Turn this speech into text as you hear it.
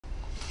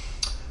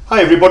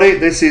Hi everybody,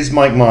 this is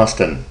Mike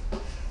Marston.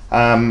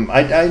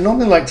 I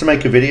normally like to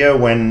make a video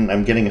when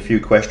I'm getting a few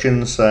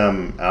questions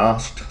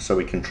asked, so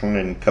we can try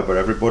and cover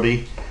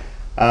everybody.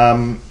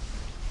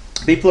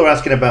 People are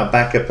asking about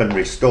backup and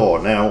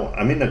restore. Now,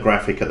 I'm in a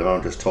graphic at the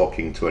moment just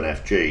talking to an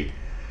FG,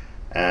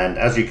 and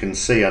as you can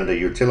see under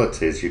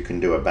utilities, you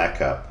can do a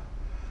backup.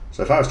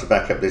 So if I was to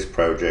back up this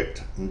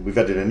project, we've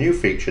added a new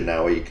feature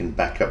now where you can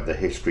back up the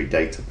history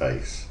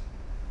database.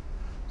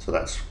 So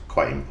that's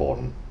quite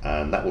important,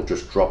 and that will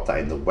just drop that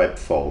in the web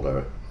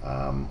folder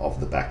of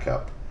the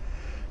backup.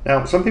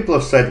 Now, some people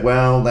have said,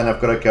 well, then I've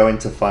got to go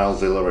into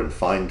FileZilla and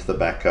find the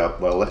backup.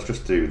 Well, let's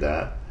just do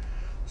that.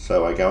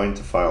 So I go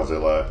into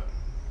FileZilla,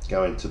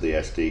 go into the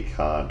SD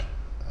card,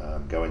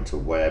 go into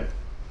web.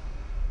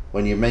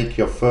 When you make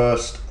your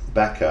first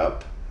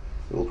backup,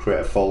 it will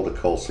create a folder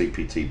called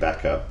CPT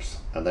Backups,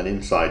 and then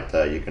inside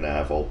there you're going to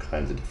have all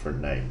kinds of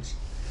different names.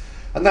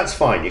 And that's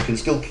fine, you can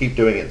still keep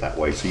doing it that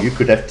way. So you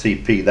could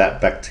FTP that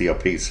back to your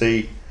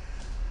PC,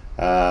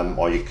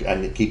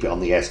 and keep it on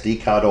the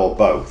SD card, or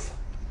both.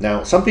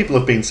 Now, some people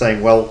have been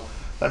saying, well,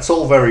 that's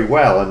all very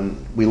well,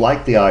 and we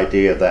like the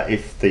idea that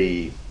if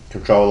the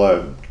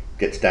controller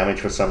gets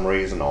damaged for some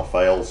reason or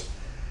fails,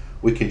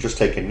 we can just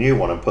take a new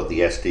one and put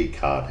the SD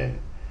card in.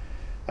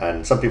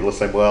 And some people are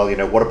saying, well,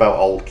 what about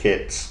old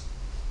kits?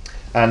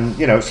 And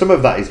some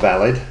of that is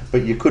valid,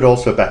 but you could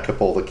also back up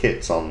all the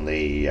kits on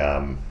the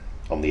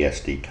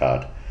SD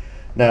card.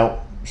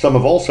 Now, some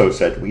have also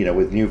said,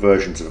 with new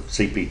versions of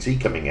CPT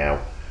coming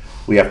out,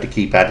 we have to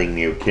keep adding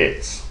new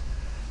kits.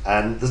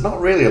 And there's not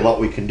really a lot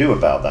we can do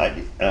about that.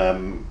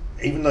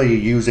 Even though you're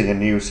using a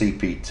new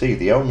CPT,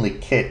 the only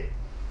kit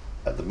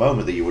at the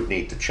moment that you would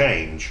need to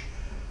change,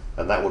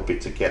 and that would be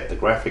to get the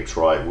graphics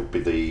right, would be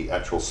the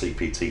actual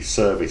CPT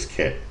service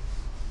kit.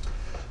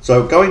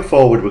 So going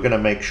forward, we're going to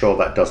make sure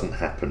that doesn't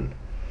happen.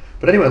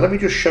 But anyway, let me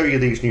just show you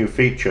these new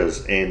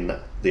features in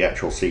the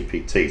actual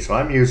CPT. So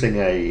I'm using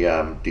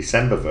a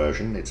December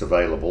version, it's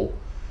available.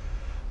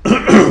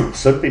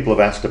 Some people have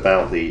asked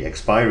about the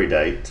expiry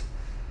date,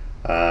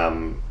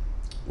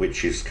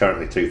 which is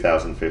currently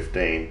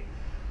 2015.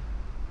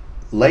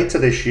 Later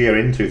this year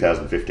in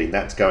 2015,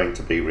 that's going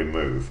to be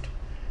removed,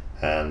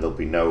 and there'll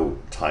be no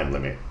time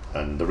limit.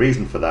 And the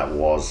reason for that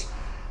was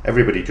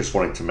everybody just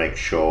wanted to make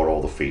sure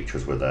all the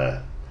features were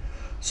there.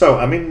 So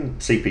I'm in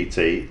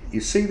CPT. You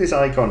see this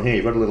icon here,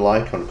 you've got a little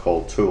icon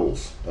called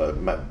Tools,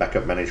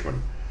 Backup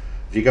Management.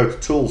 If you go to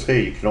Tools here,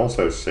 you can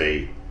also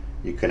see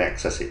you can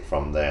access it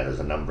from there.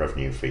 There's a number of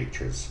new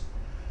features.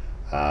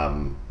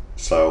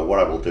 So what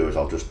I will do is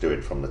I'll just do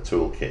it from the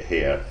toolkit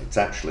here. It's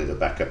actually the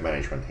Backup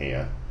Management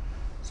here.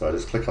 So I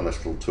just click on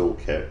this little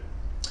toolkit,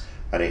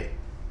 and it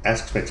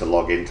asks me to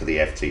log into the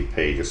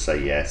FTP, just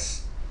say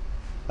yes.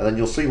 And then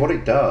you'll see what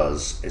it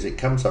does is it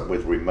comes up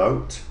with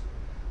remote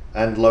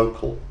and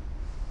local.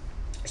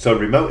 So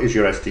remote is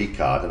your SD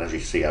card, and as you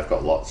see, I've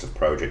got lots of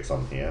projects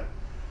on here.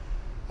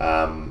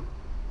 And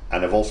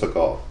I've also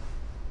got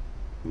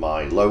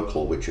my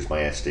local, which is my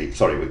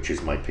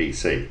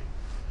PC.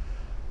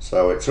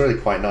 So it's really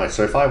quite nice.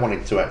 So if I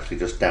wanted to actually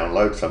just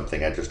download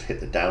something, I just hit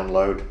the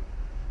download.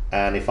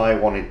 And if I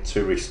wanted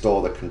to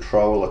restore the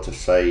controller to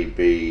say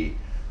be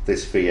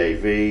this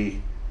VAV,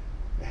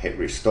 hit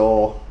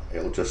restore,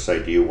 it'll just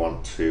say, do you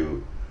want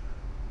to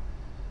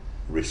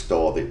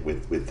restore it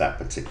with that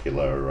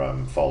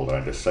particular folder,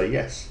 and just say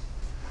yes,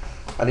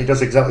 and it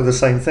does exactly the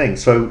same thing.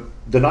 So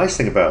the nice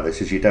thing about this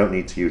is you don't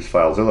need to use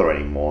FileZilla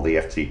anymore. The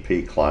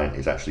FTP client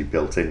is actually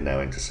built in now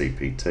into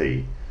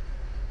CPT.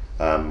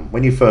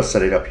 When you first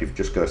set it up, you've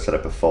just got to set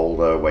up a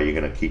folder where you're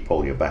going to keep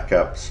all your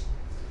backups.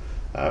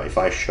 If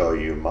I show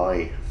you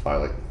my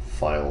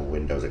file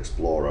Windows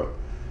Explorer,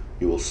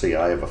 you will see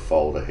I have a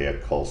folder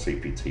here called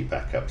CPT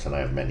Backups, and I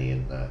have many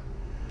in there,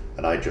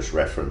 and I just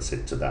reference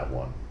it to that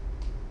one.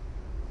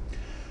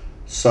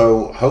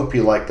 So hope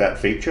you like that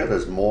feature.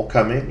 There's more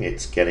coming.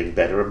 It's getting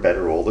better and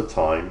better all the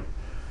time.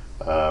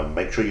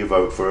 Make sure you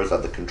vote for us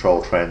at the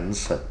Control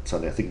Trends.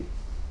 And I think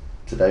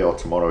today or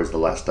tomorrow is the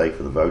last day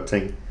for the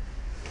voting.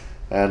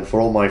 And for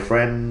all my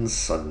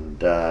friends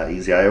and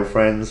Easy.io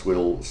friends,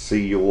 we'll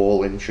see you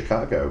all in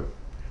Chicago.